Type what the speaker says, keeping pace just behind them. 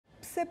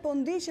pse po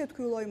ndiqet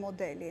ky lloj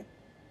modeli?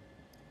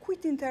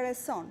 Kujt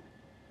intereson?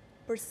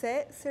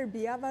 Përse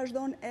Serbia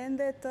vazhdon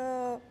ende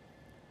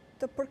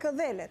të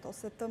përkëdhelet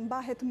ose të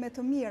mbahet me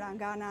të mira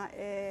nga ana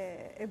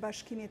e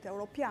Bashkimit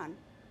Evropian?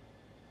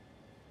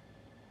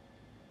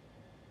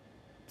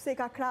 Pse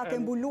ka krahët e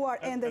mbuluar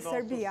ende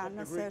Serbia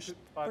nëse është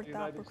për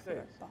ta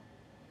përkthyer?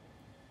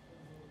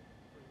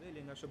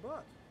 Përkëdhelje nga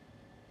SBA-t.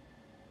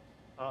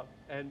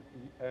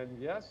 And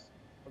yes,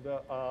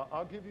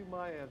 I'll give you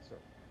my answer.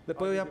 Dhe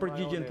po ja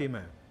përgjigjen time,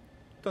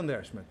 të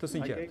ndershme, të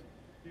sinqert.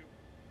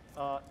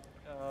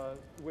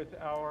 With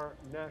our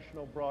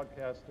national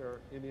broadcaster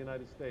in the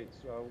United States,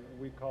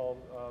 we call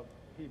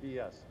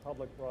PBS,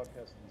 Public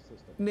Broadcasting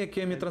System. Ne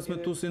kemi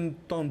transmetuesin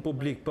ton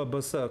publik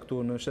PBS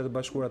këtu në Shtetet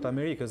Bashkuara të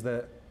Amerikës dhe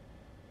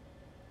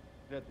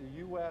that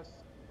the US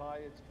by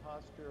its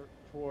posture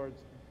towards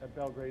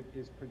Belgrade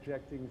is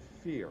projecting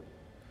fear.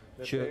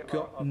 Që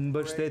kjo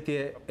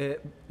mbështetje e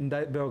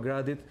ndaj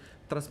Beogradit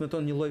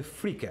transmeton një lloj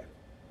frike.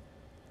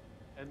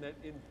 And that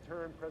in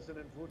turn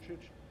President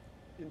Vuçiç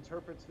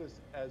interprets this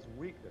as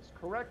weakness,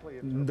 correctly.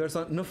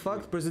 Ndërsa në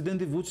fakt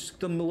presidenti Vučić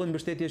këtë lloj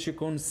mbështetje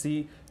shikon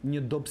si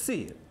një dobësi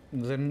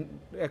dhe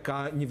e ka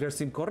një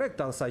versim korrekt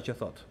të asaj që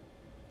thot.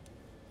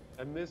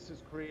 And this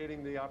is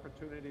creating the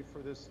opportunity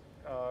for this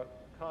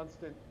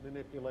constant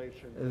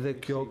manipulation. Dhe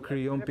kjo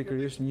krijon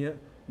pikërisht një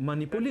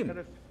manipulim.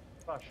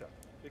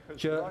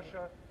 Që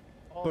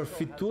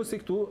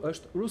përfituesi këtu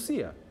është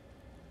Rusia.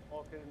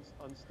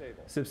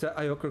 Sepse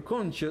ajo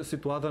kërkon që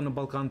situata në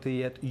Ballkan të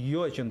jetë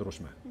jo e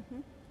qëndrueshme.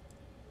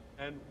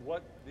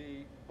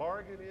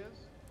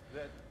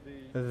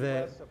 Dhe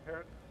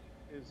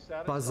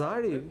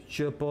pazari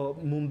që po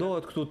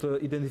mundohet këtu të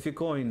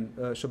identifikojnë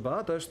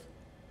SBA-t është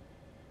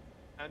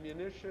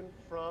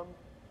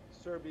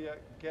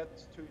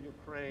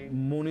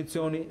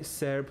municioni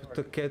serb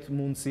të ketë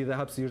mundësi dhe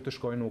hapësirë të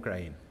shkojnë në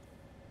Ukrainë.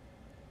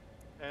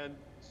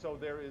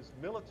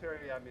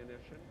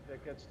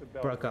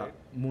 Pra ka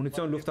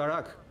municion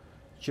luftarak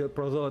që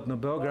prodhohet në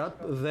Beograd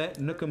dhe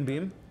në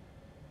këmbim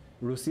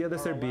Rusia dhe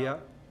Serbia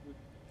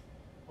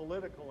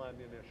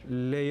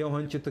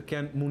lejohen që të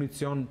kenë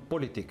municion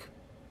politik.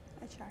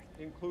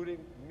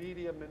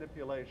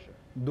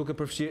 Duke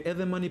përfshirë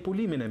edhe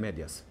manipulimin e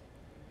medias.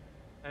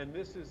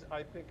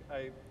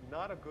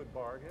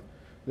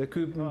 Dhe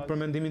ky për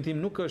mendimin tim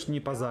nuk është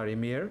një pazar i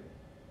mirë.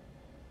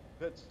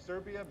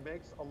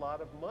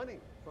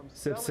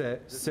 Sepse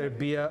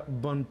Serbia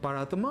bën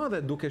para të madhe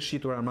duke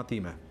shitur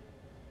armatime.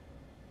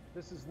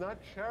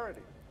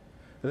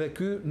 Dhe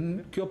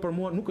kjo për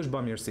mua nuk është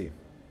bamirësi.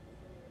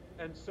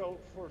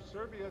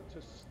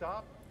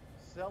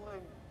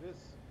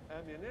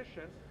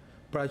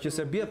 Pra që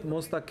Serbia të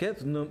mos ta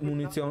ketë në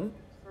municion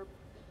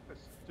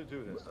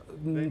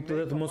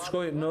dhe të mos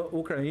shkojë në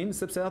Ukrainë,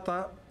 sepse ata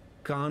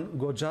kanë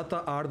goxha të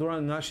ardhura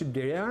nga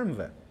shitblerja e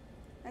armëve.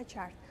 E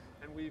qartë.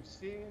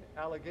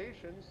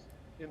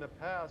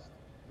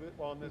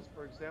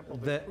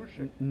 Dhe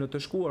në të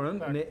shkuarën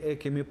ne e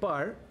kemi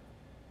parë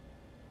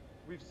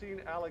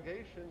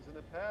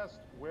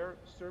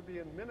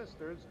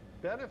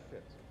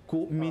ku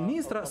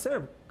ministra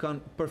serb kanë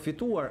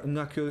përfituar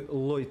nga kjo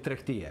lloj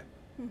tregtie.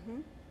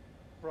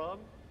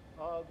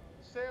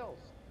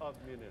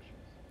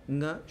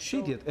 Nga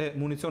shitjet e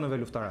municioneve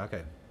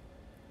luftarake.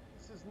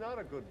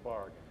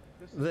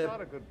 Dhe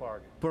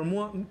për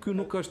mua ky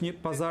nuk është një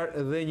pazar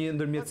dhe një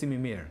ndërmjetësim i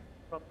mirë.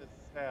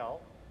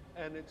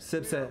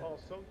 Sepse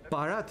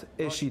parat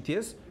e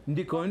shitjes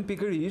ndikojnë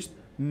pikërisht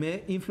me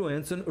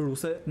influencën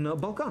ruse në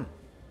Ballkan.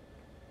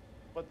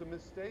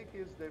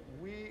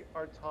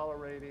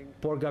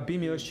 Por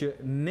gabimi është që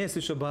ne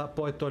si SBA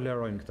po e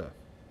tolerojmë këtë.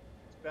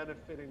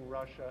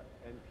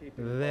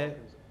 Dhe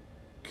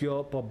kjo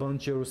po bën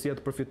që Rusia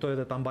të përfitojë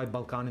dhe ta mbajë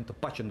Ballkanin të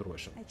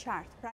paqëndrueshëm. E qartë.